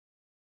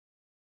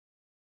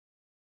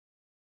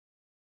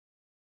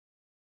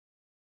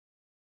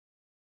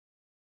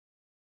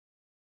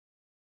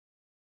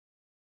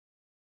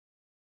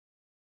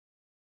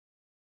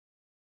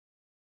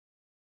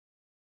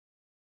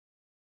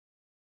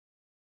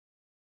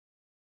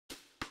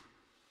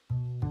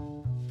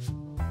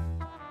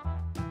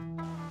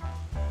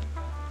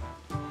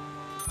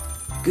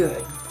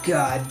Good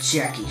God,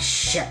 Jackie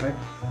Shepherd,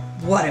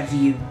 what have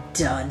you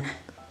done?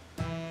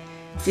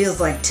 Feels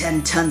like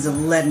 10 tons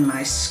of lead in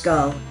my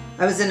skull.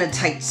 I was in a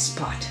tight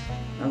spot.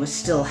 I was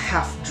still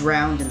half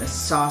drowned in the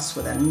sauce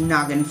with a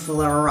noggin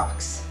full of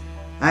rocks.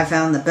 I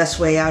found the best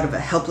way out of a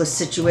helpless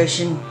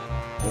situation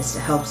is to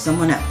help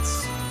someone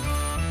else.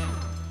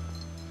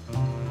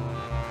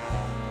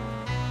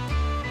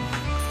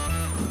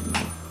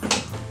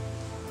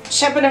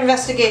 Shepherd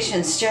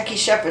Investigations, Jackie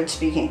Shepherd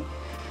speaking.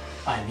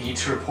 I need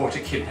to report a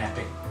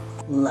kidnapping.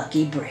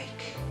 Lucky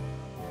break.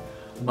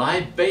 My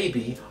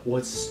baby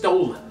was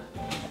stolen.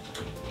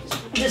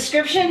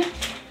 Description?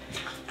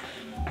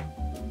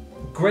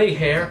 Gray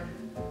hair,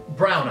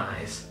 brown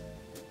eyes,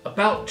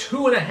 about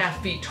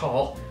 2.5 feet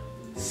tall,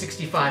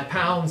 65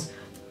 pounds,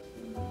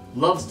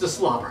 loves to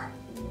slobber.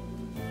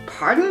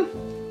 Pardon?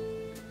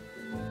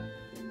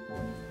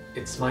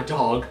 It's my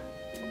dog,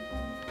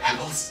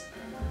 Pebbles.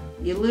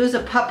 You lose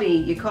a puppy,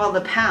 you call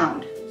the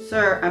pound.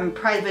 Sir, I'm a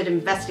private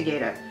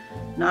investigator,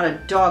 not a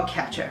dog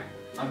catcher.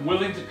 I'm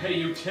willing to pay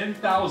you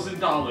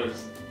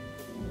 $10,000.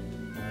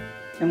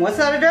 And what's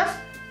that address?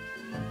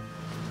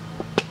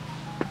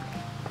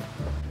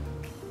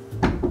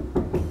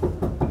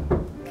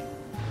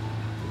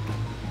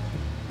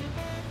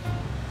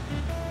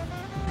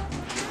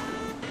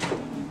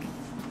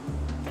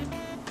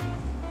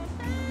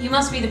 You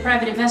must be the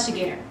private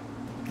investigator.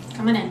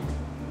 Coming in.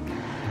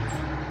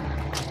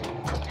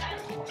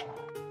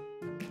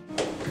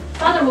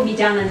 Father will be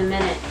down in a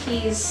minute.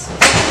 He's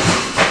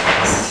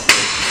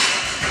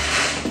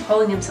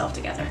pulling himself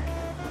together.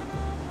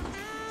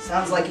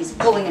 Sounds like he's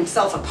pulling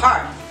himself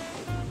apart.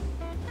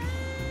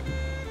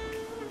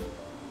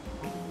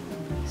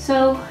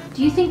 So,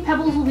 do you think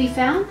Pebbles will be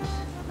found?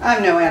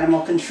 I'm no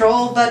animal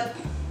control, but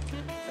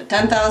for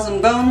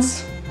 10,000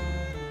 bones,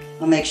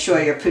 I'll make sure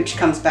your pooch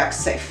comes back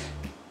safe.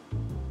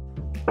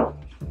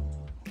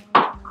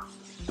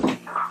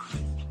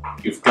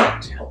 You've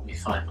got to help me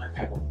find my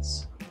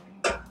Pebbles.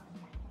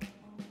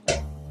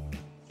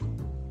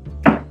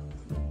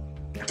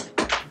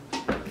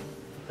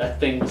 That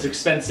thing was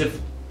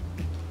expensive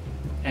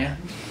and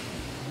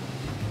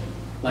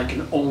like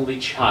an only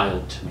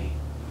child to me.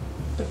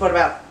 But what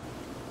about?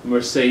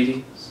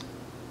 Mercedes,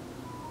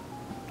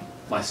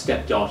 my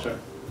stepdaughter,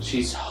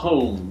 she's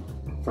home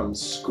from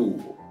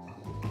school.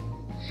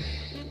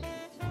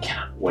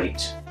 Cannot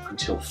wait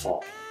until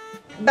fall.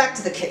 Back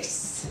to the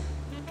case.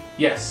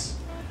 Yes,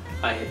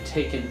 I had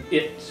taken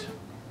it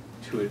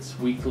to its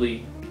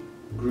weekly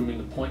grooming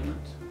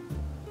appointment,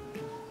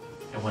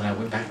 and when I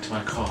went back to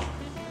my car,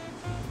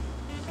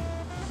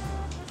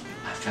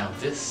 I found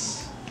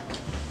this.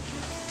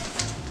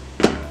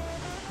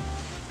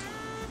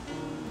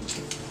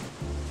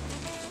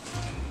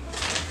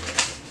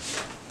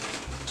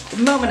 The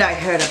moment I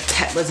heard a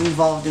pet was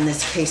involved in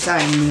this case,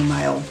 I knew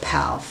my old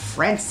pal,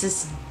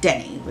 Francis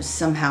Denny, was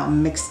somehow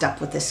mixed up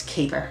with this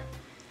caper.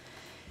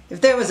 If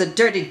there was a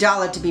dirty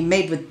dollar to be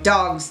made with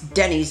dogs,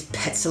 Denny's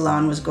pet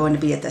salon was going to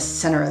be at the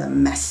center of the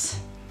mess.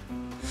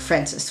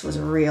 Francis was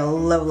a real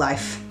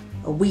lowlife,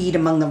 a weed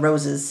among the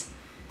roses.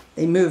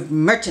 They moved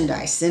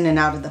merchandise in and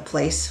out of the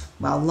place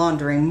while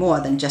laundering more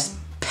than just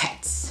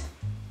pets.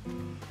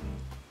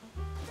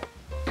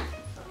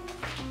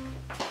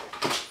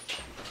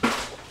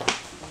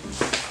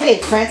 Hey,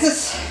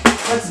 Francis.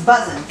 What's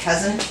buzzing,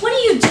 cousin? What are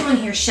you doing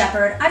here,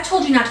 Shepherd? I've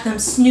told you not to come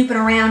snooping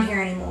around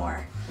here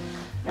anymore.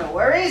 No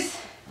worries.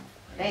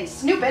 It ain't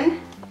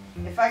snooping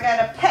if I got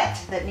a pet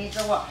that needs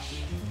a wash.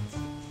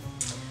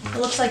 It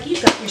looks like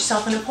you've got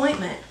yourself an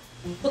appointment.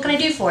 What can I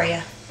do for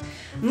you?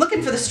 I'm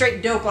looking for the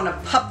straight dope on a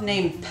pup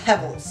named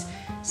Pebbles.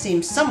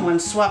 Seems someone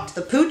swapped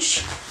the pooch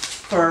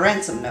for a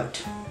ransom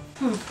note.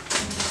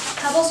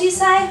 Pebbles, you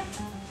say?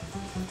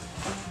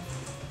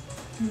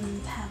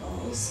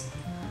 Pebbles.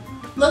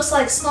 Looks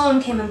like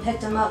Sloan came and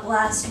picked him up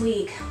last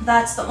week.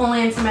 That's the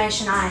only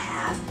information I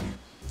have.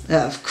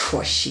 Of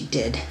course she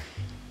did.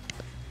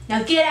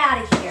 Now get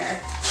out of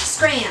here.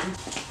 Scram.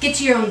 Get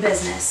to your own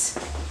business.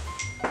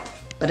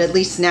 But at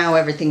least now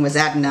everything was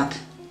adding up,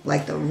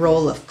 like the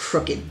roll of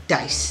crooked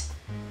dice.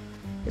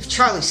 If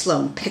Charlie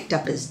Sloan picked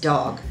up his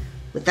dog,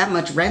 with that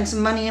much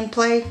ransom money in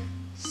play,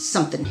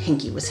 something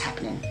hinky was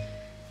happening.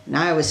 And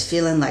I was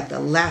feeling like the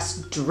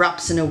last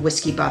drops in a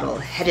whiskey bottle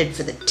headed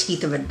for the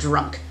teeth of a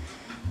drunk.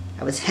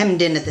 I was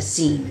hemmed in at the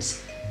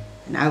seams,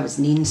 and I was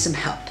needing some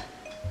help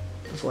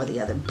before the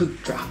other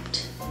boot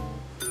dropped.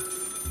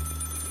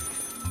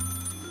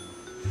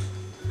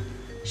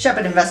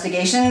 Shepherd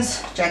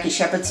Investigations, Jackie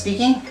Shepherd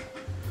speaking.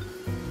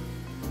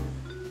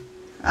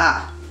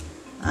 Ah,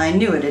 I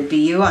knew it'd be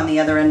you on the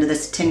other end of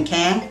this tin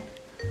can.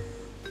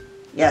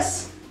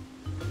 Yes.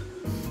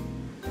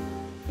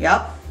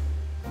 Yup.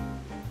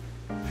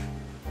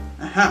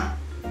 Uh-huh.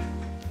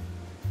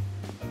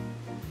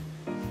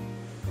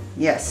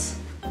 Yes.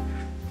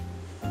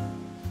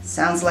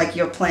 Sounds like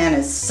your plan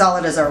is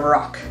solid as a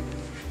rock.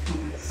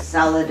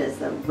 Solid as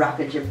the Rock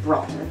of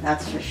Gibraltar,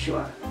 that's for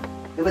sure.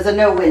 It was a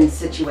no-win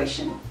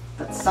situation,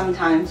 but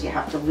sometimes you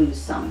have to lose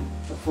some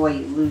before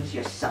you lose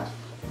yourself.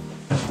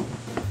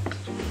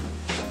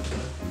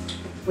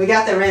 We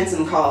got the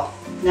ransom call.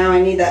 Now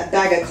I need that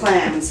bag of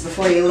clams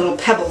before your little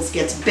pebbles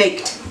gets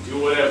baked.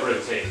 Do whatever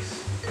it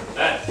takes.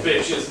 That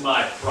bitch is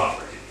my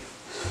property.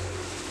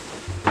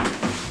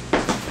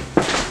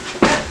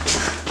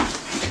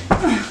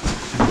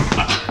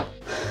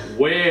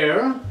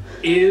 Where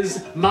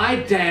is my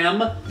damn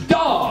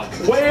dog?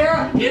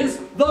 Where is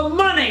the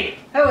money?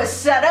 I was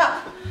set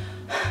up.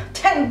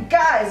 10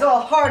 guys, all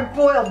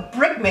hard-boiled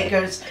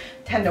brickmakers.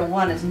 10 to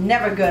 1 is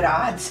never good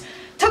odds.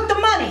 Took the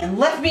money and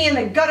left me in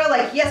the gutter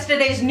like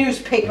yesterday's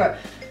newspaper.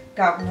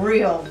 Got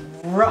real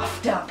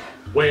roughed up.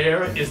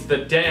 Where is the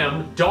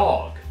damn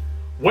dog?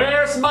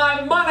 Where's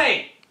my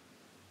money?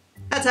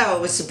 That's how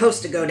it was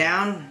supposed to go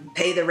down.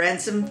 Pay the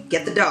ransom,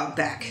 get the dog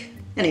back.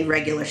 Any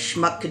regular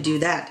schmuck could do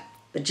that.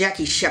 But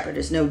Jackie Shepherd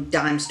is no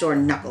dime store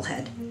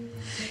knucklehead.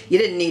 You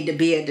didn't need to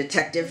be a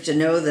detective to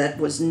know that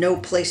was no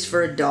place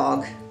for a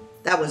dog.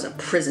 That was a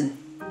prison,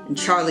 and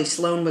Charlie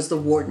Sloane was the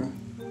warden.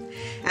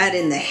 Add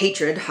in the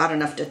hatred hot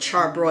enough to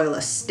charbroil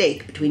a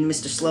steak between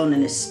Mr. Sloane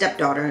and his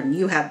stepdaughter, and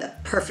you have the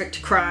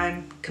perfect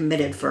crime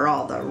committed for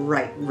all the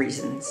right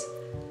reasons.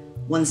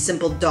 One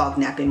simple dog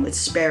napping would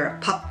spare a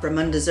pup from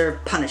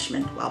undeserved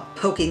punishment while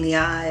poking the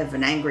eye of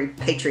an angry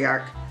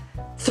patriarch.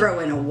 Throw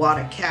in a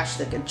wad of cash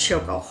that could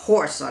choke a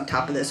horse on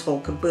top of this whole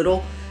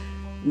caboodle.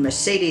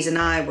 Mercedes and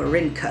I were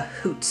in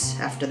cahoots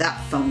after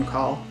that phone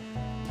call.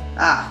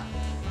 Ah,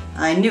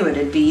 I knew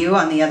it'd be you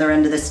on the other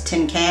end of this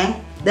tin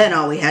can. Then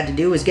all we had to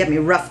do was get me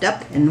roughed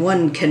up, and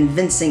one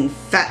convincing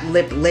fat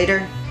lip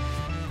later,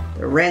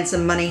 the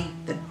ransom money,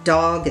 the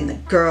dog, and the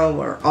girl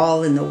were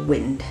all in the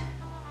wind.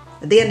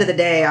 At the end of the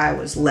day, I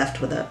was left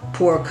with a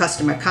poor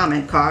customer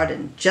comment card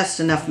and just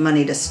enough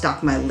money to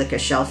stock my liquor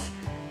shelf.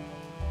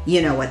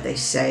 You know what they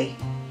say.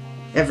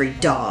 Every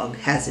dog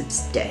has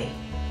its day.